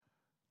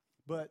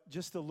But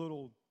just a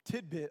little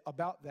tidbit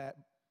about that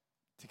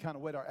to kind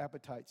of whet our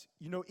appetites.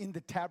 You know, in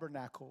the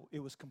tabernacle, it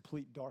was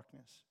complete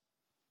darkness.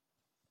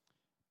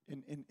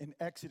 In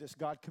Exodus,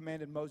 God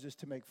commanded Moses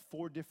to make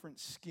 4 different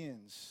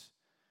skins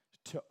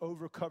to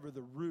overcover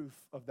the roof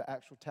of the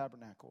actual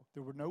tabernacle.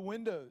 There were no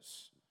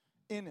windows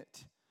in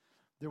it.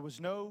 There was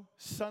no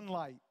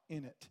sunlight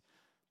in it.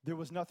 There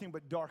was nothing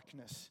but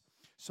darkness.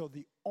 So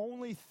the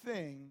only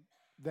thing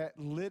that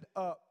lit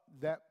up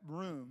that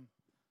room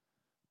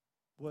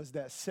was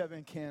that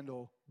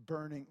 7-candle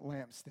burning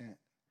lampstand.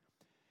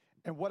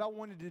 And what I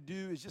wanted to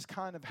do is just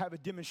kind of have a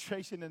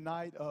demonstration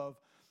tonight of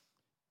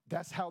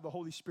that's how the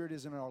Holy Spirit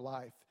is in our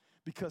life.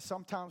 Because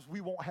sometimes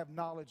we won't have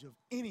knowledge of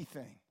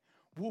anything.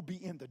 We'll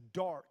be in the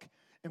dark.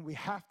 And we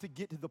have to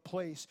get to the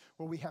place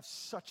where we have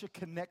such a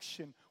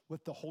connection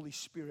with the Holy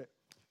Spirit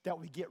that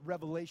we get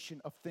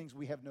revelation of things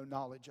we have no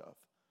knowledge of.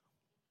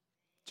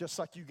 Just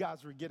like you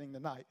guys were getting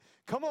tonight.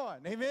 Come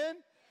on, amen?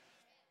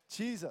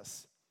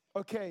 Jesus.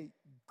 Okay,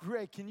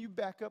 Greg, can you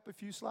back up a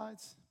few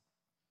slides?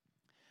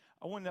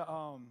 I want to,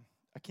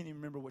 I can't even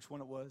remember which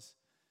one it was.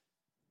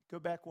 Go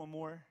back one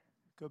more.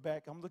 Go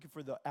back. I'm looking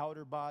for the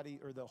outer body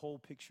or the whole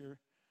picture.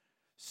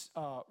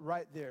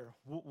 Right there.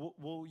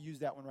 We'll use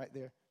that one right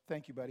there.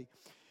 Thank you, buddy.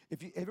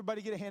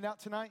 Everybody get a handout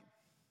tonight?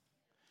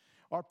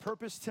 Our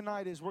purpose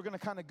tonight is we're going to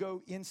kind of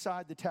go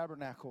inside the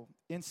tabernacle,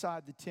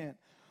 inside the tent.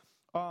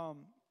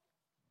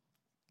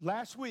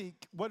 Last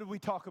week, what did we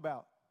talk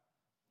about?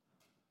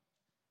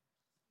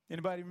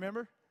 Anybody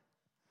remember?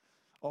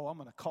 Oh, I'm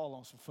going to call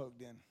on some folk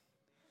then.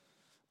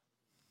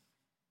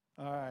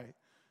 All right.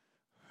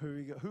 Here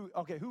we go.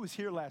 Who was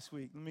here last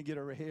week? Let me get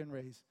a hand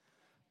raised.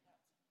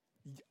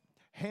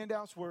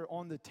 Handouts were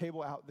on the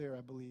table out there,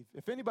 I believe.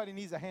 If anybody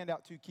needs a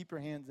handout too, keep your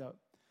hands up.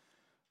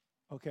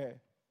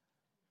 Okay.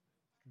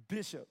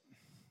 Bishop.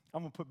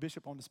 I'm going to put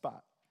Bishop on the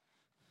spot.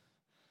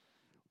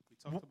 We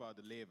talked about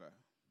the laver.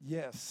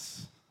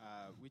 Yes.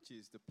 Which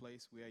is the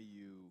place where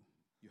you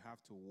have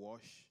to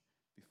wash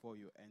before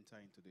you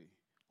enter into the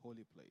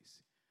holy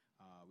place.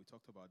 We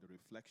talked about the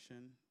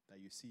reflection that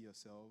you see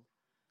yourself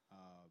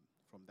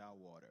from that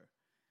water.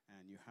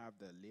 And you have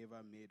the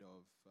laver made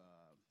of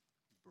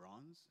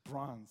bronze.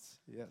 Bronze,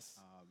 yes.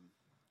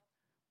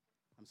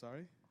 I'm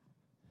sorry?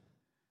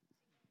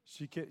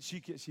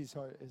 She's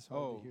hard, it's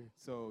hard to hear.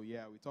 So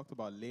yeah, we talked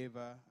about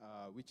laver,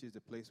 which is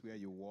the place where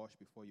you wash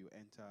before you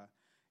enter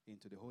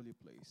into the holy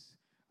place.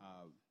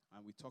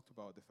 And we talked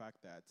about the fact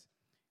that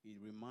it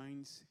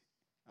reminds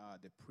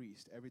the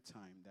priest every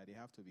time that they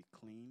have to be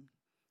clean,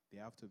 they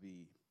have to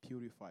be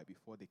purified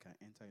before they can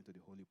enter into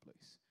the holy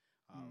place.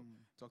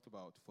 Talked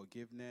about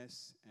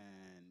forgiveness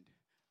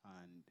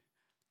and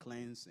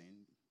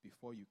cleansing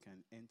before you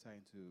can enter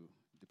into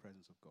the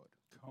presence of God.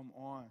 Come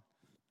on.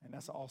 And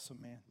that's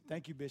awesome, man.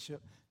 Thank you,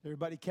 Bishop.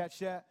 Everybody catch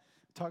that?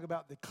 Talk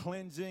about the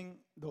cleansing,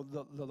 the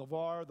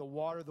lavar, the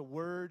water, the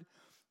word,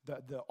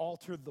 the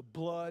altar, the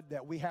blood,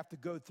 that we have to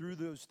go through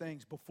those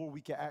things before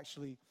we can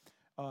actually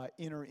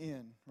enter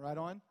in. Right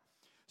on?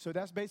 So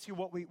that's basically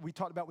what we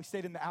talked about. We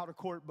stayed in the outer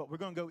court, but we're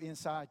going to go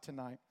inside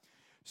tonight.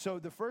 So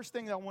the first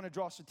thing that I want to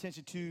draw some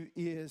attention to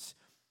is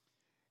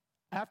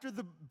after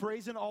the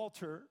brazen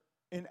altar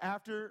and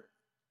after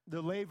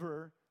the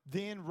laver,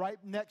 then right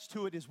next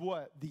to it is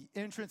what? The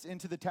entrance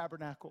into the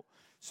tabernacle.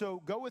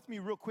 So go with me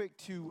real quick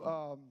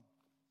to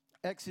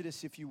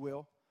Exodus, if you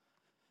will,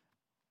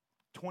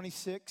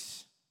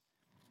 26.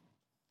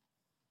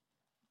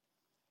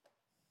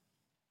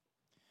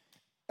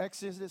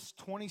 Exodus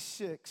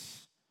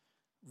 26,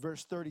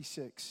 verse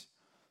 36.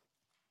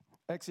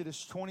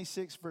 Exodus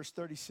 26, verse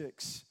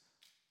 36.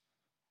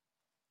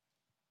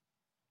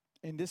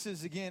 And this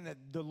is, again,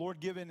 the Lord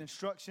giving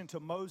instruction to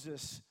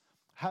Moses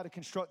how to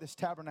construct this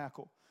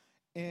tabernacle.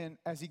 And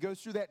as he goes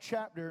through that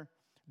chapter,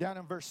 down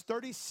in verse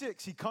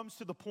 36, he comes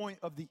to the point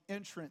of the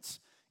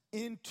entrance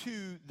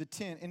into the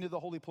tent, into the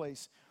holy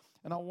place.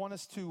 And I want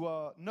us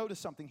to notice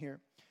something here.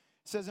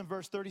 It says in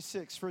verse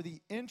 36, for the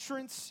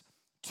entrance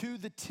to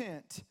the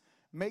tent,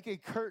 make a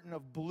curtain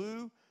of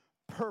blue,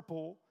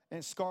 purple,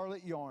 and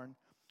scarlet yarn,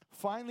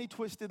 finely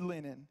twisted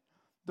linen,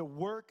 the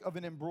work of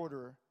an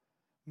embroiderer.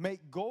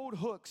 Make gold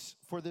hooks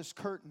for this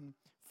curtain,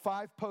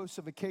 5 posts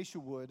of acacia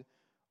wood,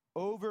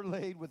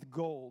 overlaid with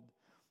gold,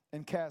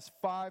 and cast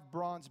 5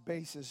 bronze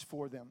bases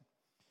for them.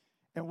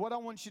 And what I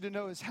want you to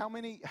know is how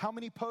many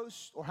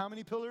posts or how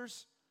many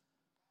pillars?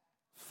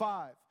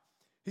 5.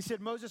 He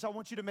said, Moses, I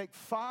want you to make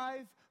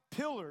 5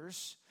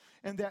 pillars,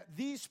 and that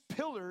these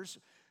pillars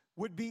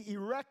would be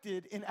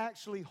erected and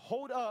actually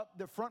hold up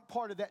the front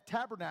part of that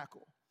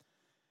tabernacle.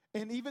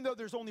 And even though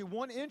there's only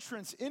one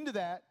entrance into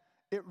that,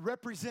 it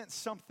represents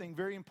something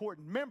very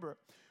important. Remember,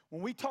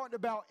 when we talked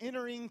about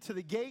entering to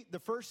the gate, the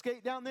first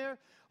gate down there,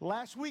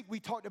 last week we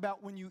talked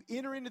about when you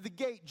enter into the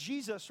gate,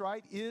 Jesus,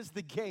 right, is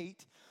the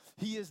gate.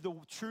 He is the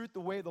truth,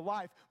 the way, the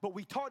life. But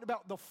we talked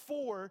about the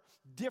 4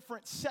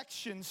 different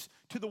sections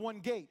to the one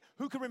gate.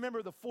 Who can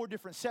remember the 4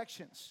 different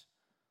sections?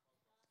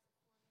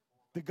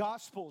 The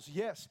Gospels,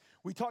 yes.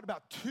 We talked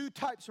about 2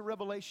 types of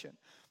revelation.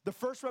 The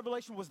first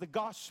revelation was the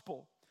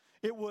gospel.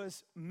 It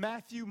was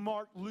Matthew,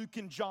 Mark, Luke,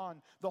 and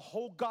John, the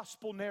whole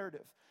gospel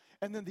narrative.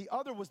 And then the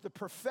other was the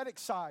prophetic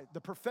side,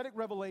 the prophetic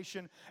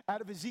revelation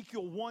out of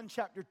Ezekiel 1,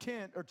 chapter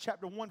 10, or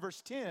chapter 1,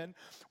 verse 10,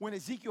 when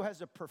Ezekiel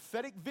has a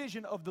prophetic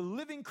vision of the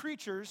living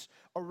creatures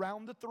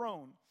around the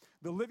throne.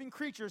 The living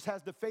creatures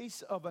has the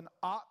face of an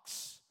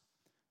ox,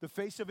 the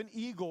face of an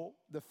eagle,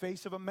 the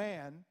face of a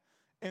man,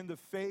 and the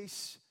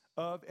face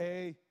of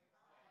a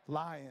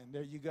lion.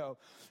 There you go.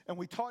 And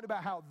we talked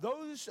about how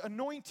those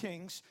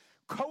anointings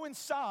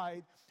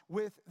coincide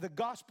with the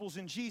Gospels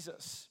in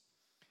Jesus.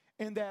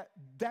 And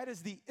that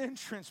is the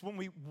entrance when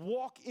we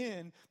walk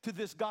in to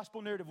this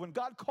gospel narrative. When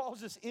God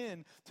calls us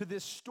in to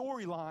this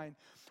storyline,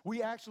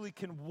 we actually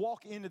can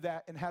walk into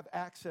that and have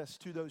access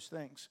to those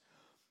things.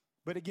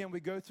 But again, we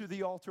go through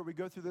the altar, we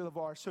go through the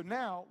laver. So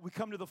now we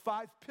come to the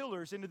 5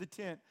 pillars into the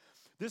tent.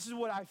 This is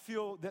what I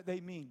feel that they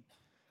mean.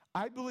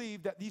 I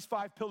believe that these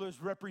 5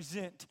 pillars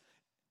represent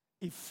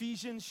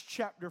Ephesians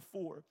chapter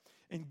 4.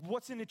 And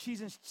what's in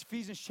Ephesians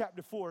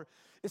chapter 4?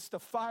 It's the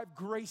 5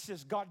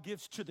 graces God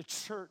gives to the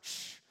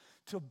church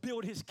to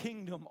build his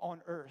kingdom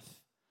on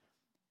earth.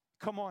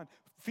 Come on,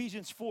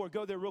 Ephesians 4,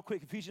 go there real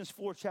quick. Ephesians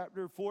 4,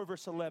 chapter 4,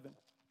 verse 11.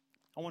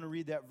 I want to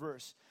read that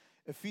verse.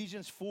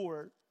 Ephesians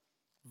 4,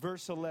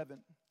 verse 11.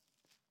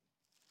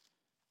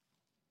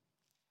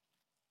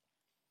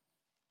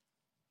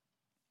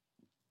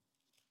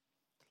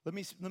 Let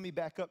me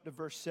back up to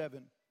verse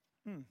 7.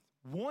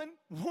 One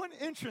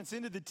entrance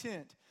into the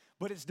tent,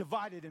 but it's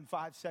divided in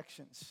 5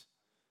 sections.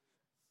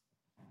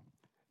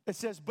 It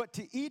says, but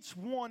to each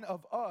one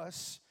of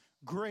us,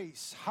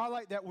 grace.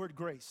 Highlight that word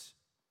grace.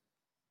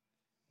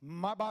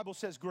 My Bible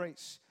says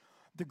grace.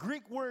 The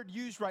Greek word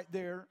used right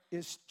there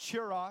is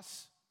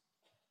charis,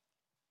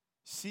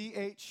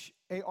 charis,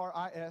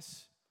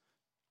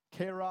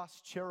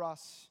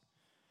 charis.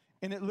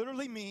 And it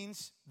literally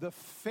means the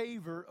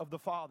favor of the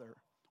Father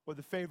or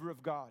the favor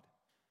of God.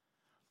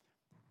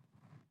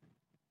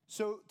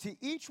 So to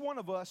each one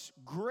of us,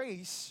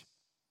 grace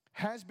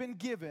has been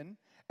given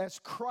as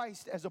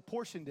Christ has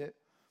apportioned it.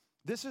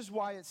 This is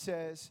why it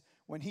says,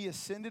 when he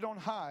ascended on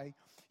high,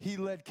 he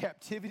led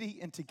captivity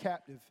into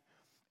captive.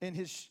 And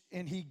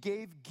he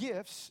gave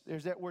gifts,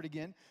 there's that word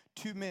again,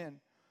 to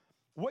men.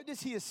 What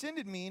does he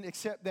ascended mean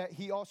except that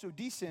he also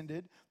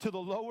descended to the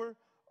lower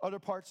other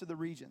parts of the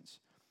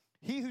regions?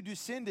 He who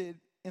descended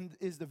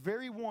is the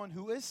very one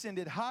who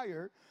ascended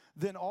higher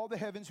than all the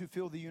heavens who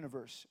fill the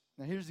universe.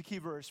 Now here's the key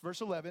verse,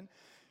 verse 11.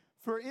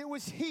 For it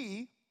was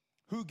he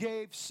who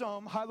gave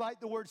some,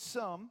 highlight the word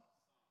some,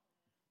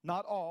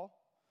 not all.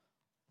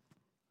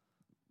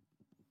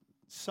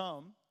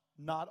 Some,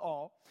 not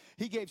all.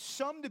 He gave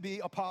some to be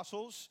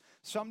apostles,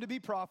 some to be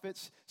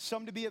prophets,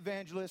 some to be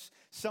evangelists,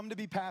 some to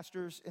be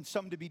pastors, and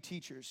some to be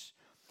teachers,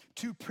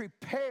 to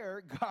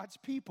prepare God's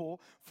people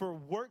for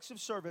works of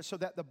service so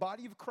that the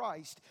body of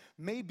Christ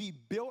may be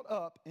built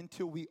up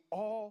until we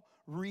all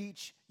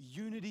reach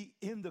unity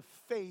in the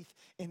faith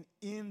and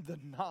in the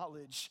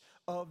knowledge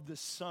of the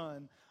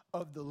Son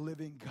of the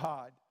living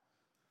God.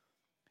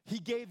 He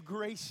gave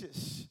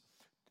graces.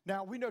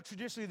 Now, we know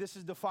traditionally this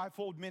is the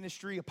 5-fold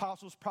ministry,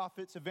 apostles,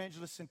 prophets,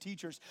 evangelists, and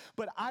teachers.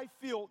 But I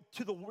feel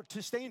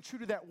to staying true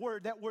to that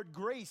word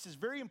grace is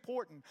very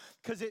important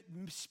because it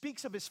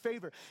speaks of his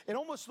favor.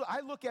 I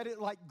look at it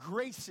like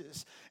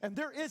graces. And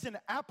there is an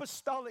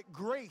apostolic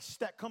grace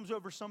that comes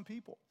over some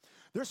people.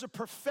 There's a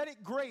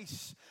prophetic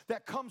grace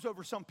that comes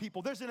over some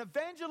people. There's an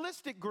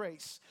evangelistic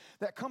grace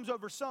that comes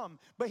over some.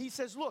 But he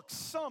says, look,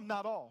 some,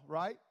 not all,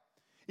 right?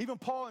 Even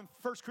Paul in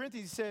 1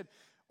 Corinthians said,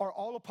 are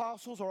all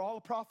apostles, are all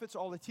the prophets,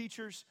 all the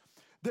teachers?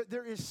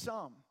 There is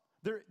some.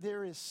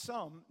 There is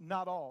some,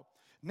 not all.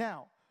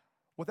 Now,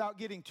 without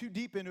getting too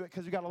deep into it,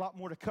 because we got a lot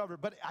more to cover,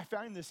 but I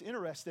find this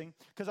interesting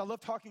because I love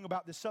talking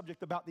about this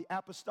subject, about the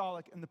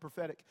apostolic and the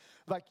prophetic.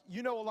 Like,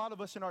 a lot of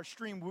us in our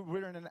stream,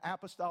 we're in an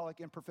apostolic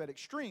and prophetic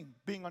stream,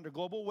 being under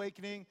Global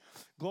Awakening,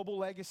 Global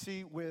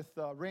Legacy with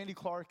Randy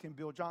Clark and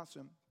Bill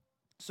Johnson.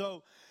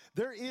 So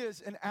there is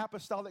an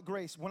apostolic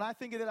grace. When I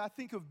think of it, I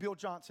think of Bill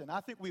Johnson.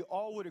 I think we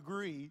all would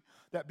agree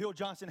that Bill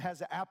Johnson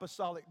has an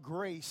apostolic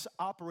grace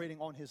operating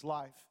on his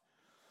life.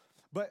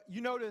 But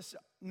you notice,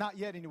 not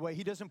yet anyway,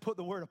 he doesn't put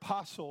the word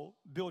apostle,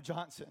 Bill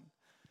Johnson.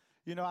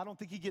 I don't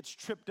think he gets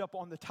tripped up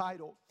on the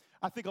title.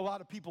 I think a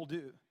lot of people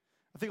do.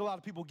 I think a lot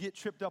of people get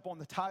tripped up on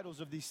the titles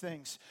of these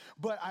things.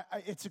 But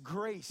it's a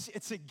grace,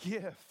 it's a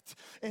gift,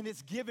 and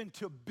it's given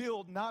to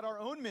build not our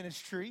own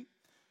ministry.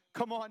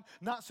 Come on,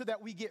 not so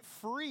that we get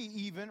free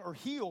even or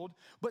healed,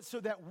 but so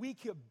that we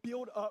can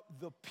build up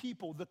the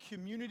people, the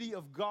community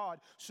of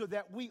God, so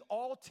that we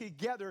all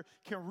together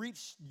can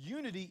reach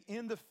unity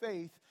in the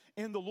faith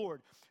in the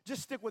Lord.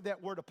 Just stick with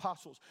that word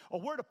apostles. A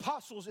word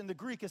apostles in the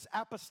Greek is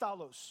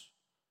apostolos.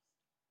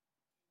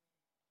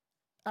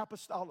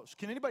 Apostolos.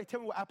 Can anybody tell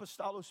me what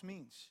apostolos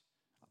means?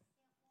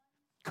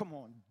 Come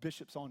on,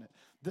 Bishop's on it.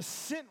 The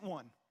sent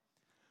one.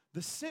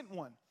 The sent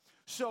one.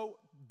 So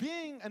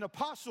being an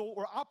apostle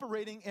or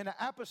operating in an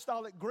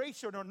apostolic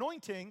grace or an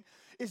anointing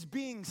is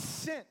being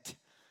sent.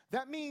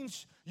 That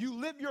means you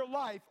live your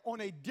life on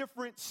a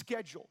different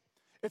schedule.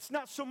 It's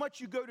not so much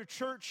you go to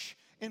church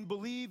and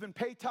believe and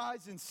pay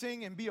tithes and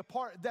sing and be a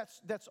part.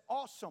 That's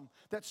awesome.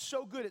 That's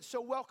so good. It's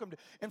so welcomed.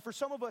 And for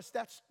some of us,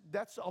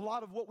 that's a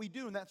lot of what we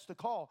do, and that's the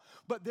call.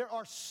 But there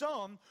are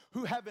some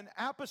who have an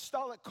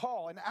apostolic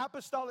call, an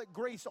apostolic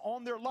grace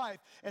on their life,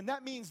 and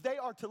that means they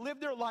are to live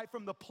their life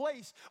from the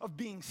place of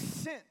being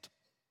sent.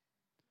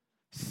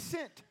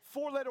 Sent,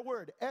 four-letter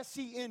word,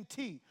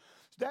 S-E-N-T.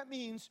 So that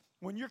means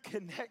when you're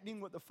connecting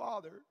with the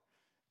Father,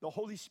 the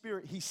Holy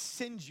Spirit, He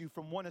sends you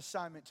from one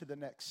assignment to the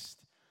next.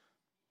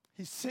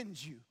 He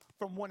sends you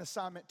from one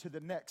assignment to the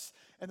next.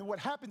 And then what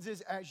happens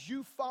is, as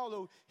you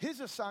follow His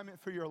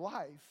assignment for your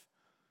life,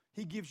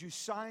 He gives you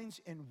signs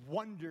and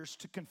wonders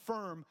to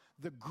confirm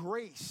the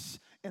grace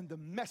and the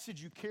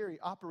message you carry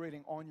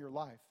operating on your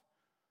life.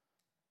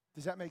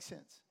 Does that make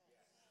sense?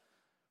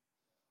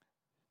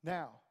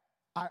 Now,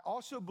 I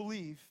also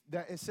believe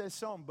that it says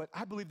some, but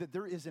I believe that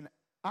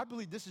I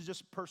believe this is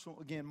just personal,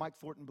 again, Mike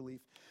Thornton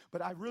belief,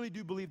 but I really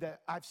do believe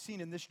that I've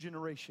seen in this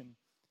generation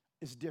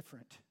is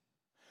different.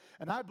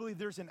 And I believe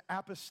this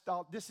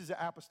is an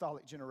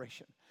apostolic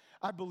generation.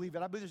 I believe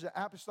it. I believe there's an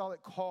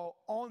apostolic call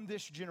on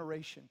this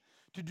generation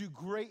to do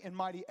great and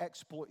mighty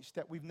exploits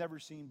that we've never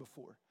seen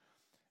before.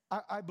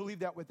 I believe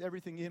that with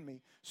everything in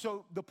me.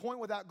 So the point,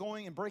 without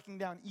going and breaking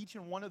down each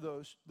and one of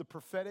those, the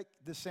prophetic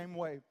the same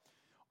way,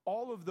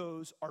 all of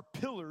those are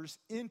pillars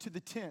into the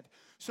tent.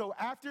 So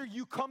after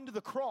you come to the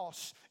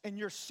cross and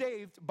you're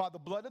saved by the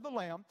blood of the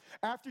Lamb,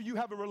 after you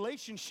have a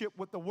relationship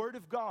with the Word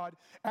of God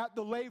at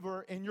the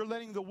laver and you're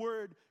letting the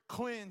Word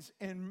cleanse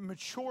and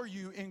mature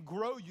you and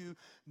grow you,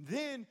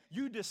 then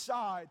you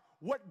decide,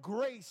 what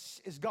grace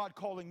is God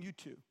calling you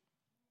to?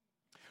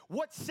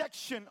 What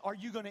section are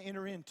you going to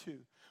enter into?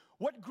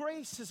 What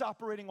grace is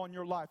operating on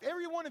your life?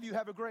 Every one of you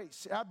have a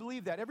grace. I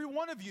believe that. Every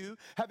one of you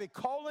have a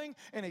calling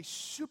and a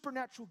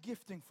supernatural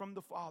gifting from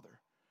the Father.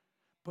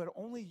 But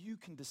only you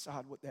can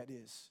decide what that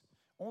is.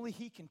 Only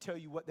He can tell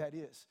you what that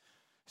is.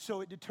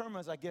 So it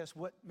determines, I guess,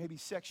 what maybe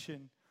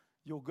section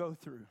you'll go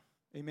through.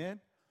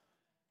 Amen?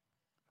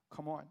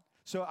 Come on.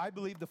 So I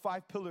believe the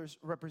 5 pillars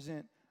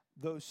represent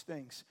those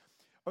things.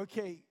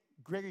 Okay,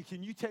 Gregory,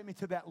 can you take me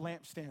to that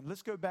lampstand?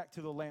 Let's go back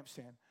to the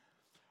lampstand.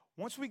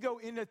 Once we go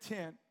in the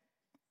tent,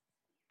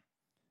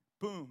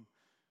 boom.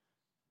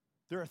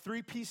 There are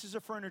 3 pieces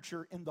of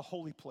furniture in the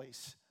holy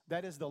place.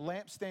 That is the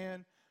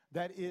lampstand,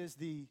 that is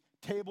the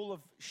table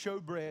of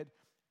showbread,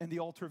 and the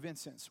altar of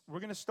incense. We're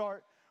going to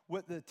start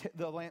with the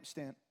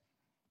lampstand.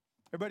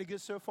 Everybody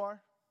good so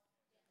far?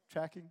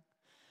 Tracking?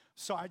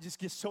 So I just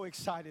get so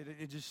excited.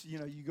 It just,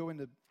 you go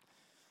into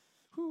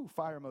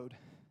fire mode.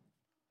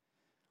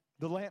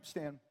 The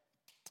lampstand.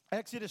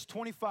 Exodus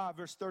 25,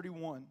 verse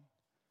 31.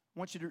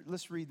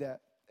 Let's read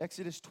that.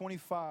 Exodus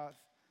 25,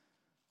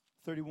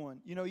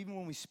 31. Even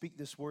when we speak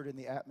this word in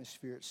the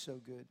atmosphere, it's so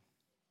good.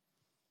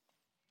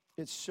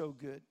 It's so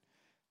good.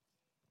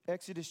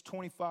 Exodus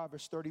 25,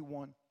 verse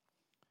 31.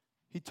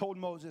 He told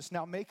Moses,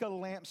 now make a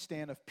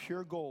lampstand of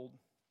pure gold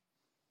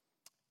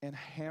and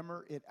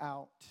hammer it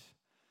out.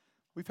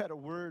 We've had a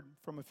word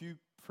from a few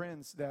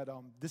friends that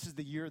this is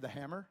the year of the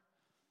hammer.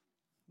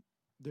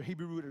 The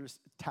Hebrew root is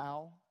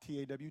Tau,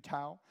 T-A-W,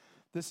 Tau.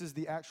 This is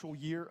the actual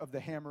year of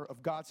the hammer,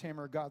 of God's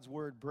hammer, God's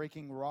word,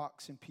 breaking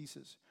rocks in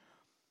pieces.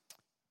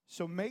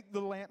 So make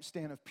the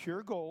lampstand of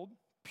pure gold,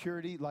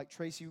 purity, like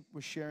Tracy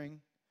was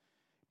sharing.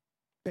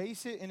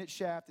 Base it in its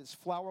shaft, its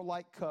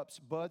flower-like cups,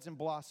 buds and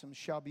blossoms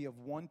shall be of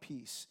one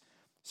piece.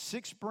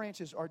 6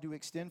 branches are to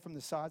extend from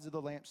the sides of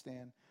the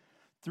lampstand,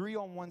 3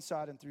 on one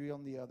side and 3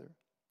 on the other.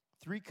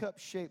 3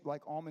 cups shaped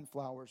like almond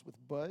flowers with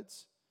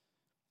buds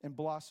and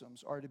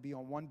blossoms are to be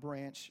on one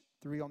branch,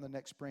 3 on the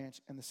next branch,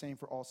 and the same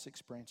for all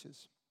 6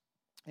 branches.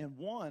 And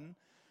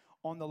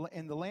in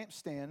the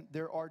lampstand,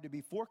 there are to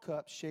be 4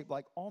 cups shaped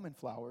like almond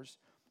flowers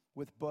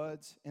with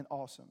buds and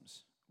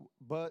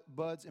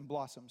buds and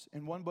blossoms.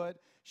 And 1 bud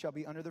shall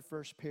be under the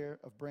first pair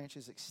of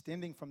branches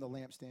extending from the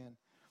lampstand,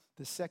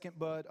 the 2nd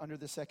bud under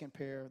the 2nd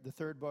pair, the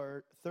third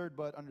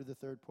bud under the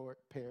 3rd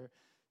pair,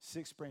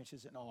 6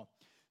 branches in all.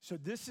 So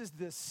this is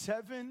the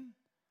 7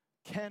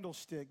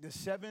 candlestick, the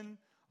 7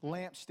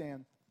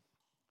 lampstand.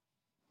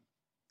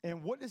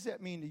 And what does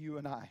that mean to you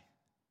and I?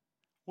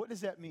 What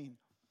does that mean?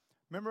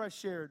 Remember I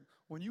shared,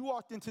 when you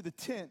walked into the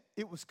tent,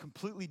 it was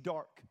completely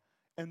dark,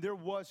 and there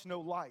was no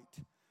light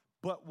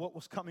but what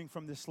was coming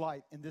from this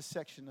light in this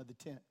section of the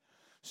tent.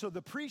 So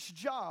the priest's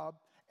job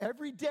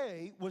every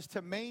day was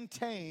to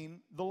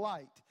maintain the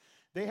light.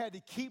 They had to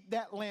keep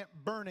that lamp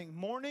burning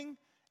morning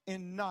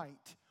and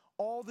night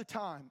all the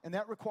time, and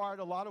that required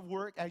a lot of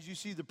work, as you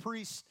see the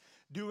priests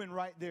doing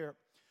right there.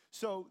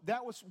 So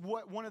that was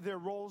one of their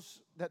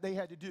roles that they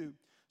had to do.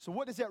 So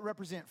what does that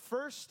represent?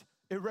 First,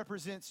 it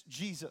represents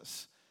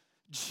Jesus.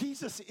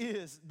 Jesus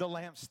is the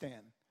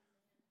lampstand.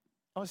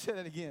 I'll say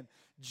that again.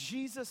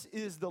 Jesus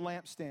is the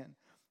lampstand.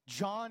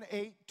 John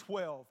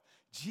 8:12.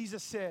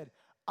 Jesus said,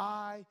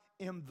 I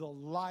am the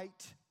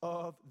light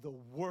of the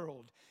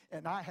world,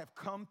 and I have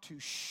come to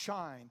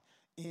shine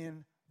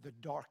in the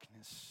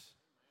darkness.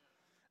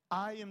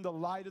 I am the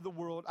light of the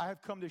world. I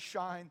have come to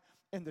shine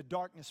in the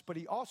darkness. But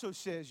he also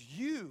says,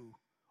 you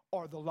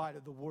are the light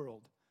of the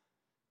world.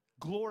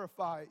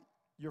 Glorify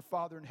your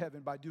Father in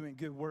heaven by doing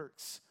good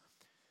works.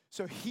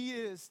 So he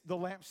is the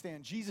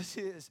lampstand. Jesus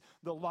is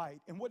the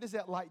light. And what does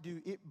that light do?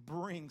 It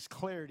brings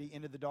clarity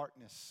into the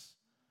darkness.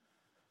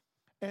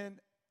 And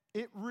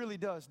it really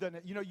does, doesn't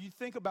it? You know, you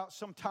think about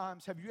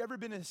sometimes, have you ever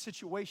been in a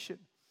situation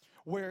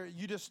where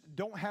you just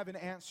don't have an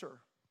answer?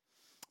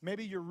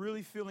 Maybe you're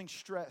really feeling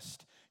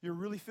stressed. You're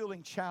really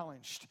feeling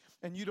challenged.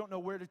 And you don't know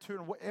where to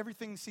turn.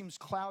 Everything seems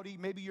cloudy.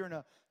 Maybe you're in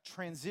a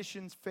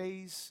transition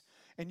phase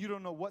and you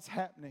don't know what's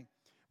happening.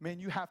 Man,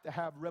 you have to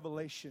have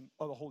revelation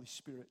of the Holy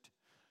Spirit.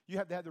 You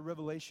have to have the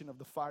revelation of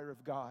the fire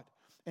of God.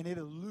 And it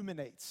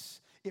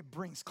illuminates. It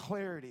brings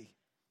clarity.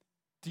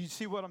 Do you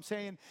see what I'm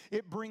saying?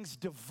 It brings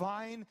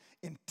divine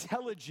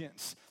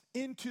intelligence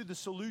into the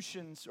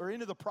solutions or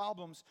into the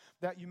problems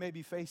that you may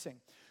be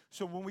facing.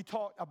 So when we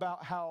talk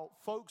about how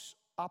folks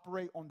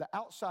operate on the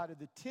outside of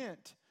the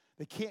tent,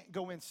 they can't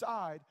go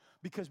inside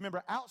because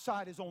remember,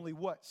 outside is only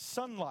what?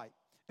 Sunlight.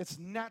 It's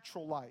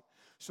natural light.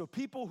 So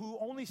people who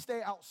only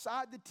stay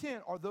outside the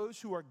tent are those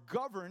who are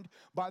governed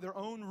by their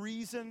own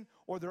reason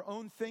or their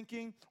own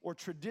thinking or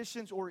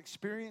traditions or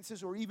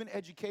experiences or even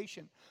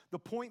education. The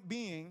point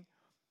being,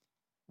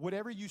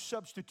 whatever you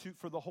substitute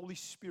for the Holy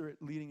Spirit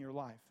leading your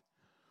life.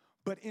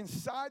 But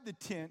inside the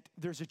tent,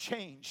 there's a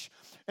change.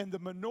 And the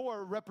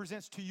menorah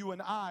represents to you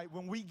and I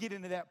when we get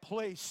into that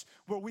place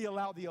where we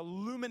allow the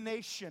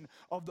illumination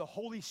of the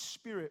Holy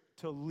Spirit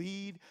to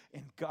lead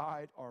and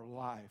guide our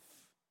life.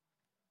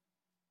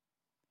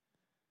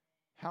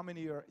 How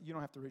many are, you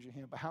don't have to raise your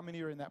hand, but how many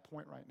are in that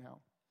point right now?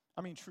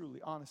 I mean,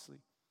 truly, honestly.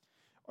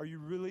 Are you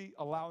really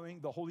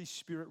allowing the Holy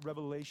Spirit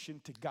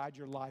revelation to guide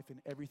your life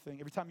in everything?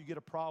 Every time you get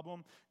a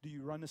problem, do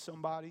you run to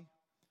somebody?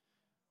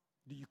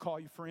 Do you call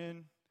your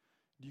friend?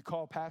 Do you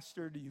call a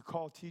pastor? Do you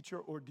call a teacher?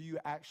 Or do you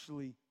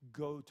actually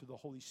go to the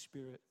Holy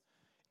Spirit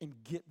and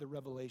get the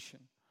revelation?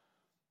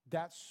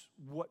 That's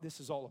what this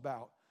is all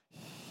about.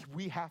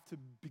 We have to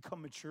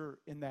become mature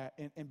in that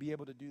and be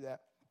able to do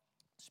that,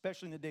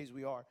 especially in the days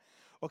we are.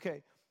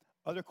 Okay,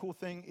 other cool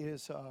thing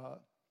is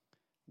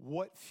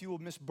what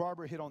fueled, Miss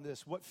Barbara hit on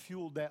this, what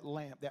fueled that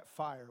lamp, that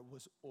fire,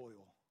 was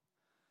oil.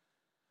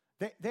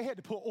 They had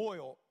to put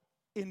oil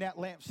in that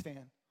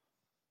lampstand.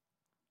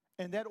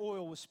 And that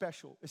oil was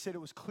special. It said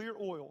it was clear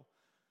oil,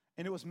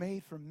 and it was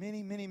made from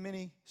many, many,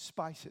 many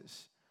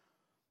spices.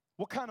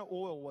 What kind of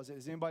oil was it?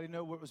 Does anybody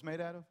know what it was made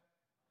out of?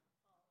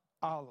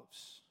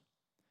 Olives.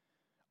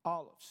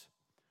 Olives.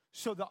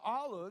 So the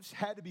olives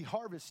had to be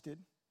harvested.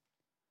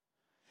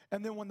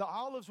 And then when the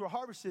olives were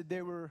harvested,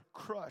 they were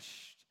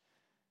crushed.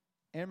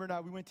 Amber and I,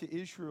 we went to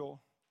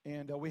Israel,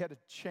 and we had a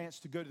chance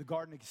to go to the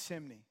Garden of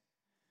Gethsemane.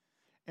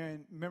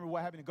 And remember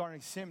what happened in the Garden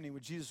of Gethsemane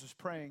when Jesus was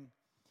praying.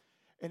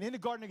 And in the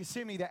Garden of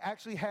Gethsemane, they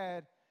actually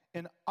had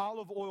an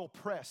olive oil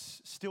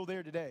press still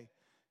there today.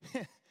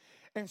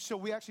 And so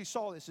we actually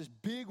saw this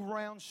big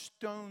round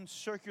stone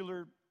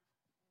circular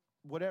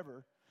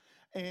whatever.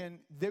 And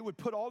they would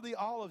put all the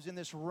olives in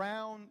this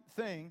round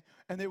thing,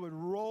 and they would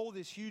roll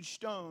this huge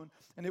stone,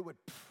 and they would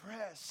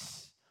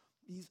press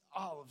these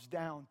olives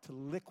down to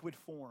liquid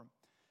form.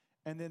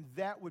 And then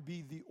that would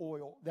be the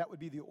oil. That would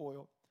be the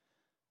oil.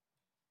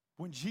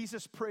 When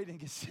Jesus prayed in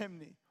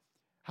Gethsemane,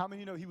 how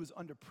many know he was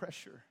under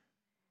pressure?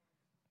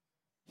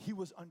 He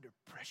was under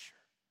pressure.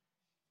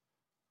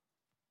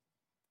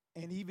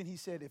 And even he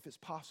said, if it's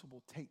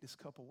possible, take this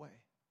cup away.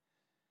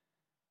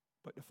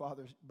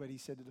 But he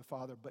said to the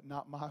Father, but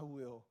not my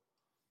will,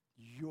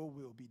 your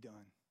will be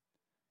done.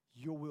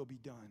 Your will be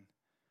done.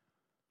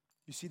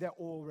 You see, that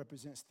oil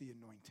represents the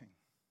anointing.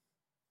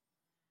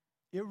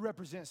 It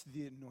represents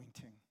the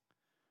anointing.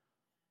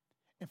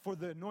 And for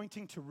the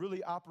anointing to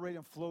really operate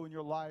and flow in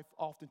your life,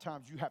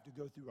 oftentimes you have to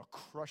go through a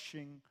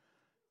crushing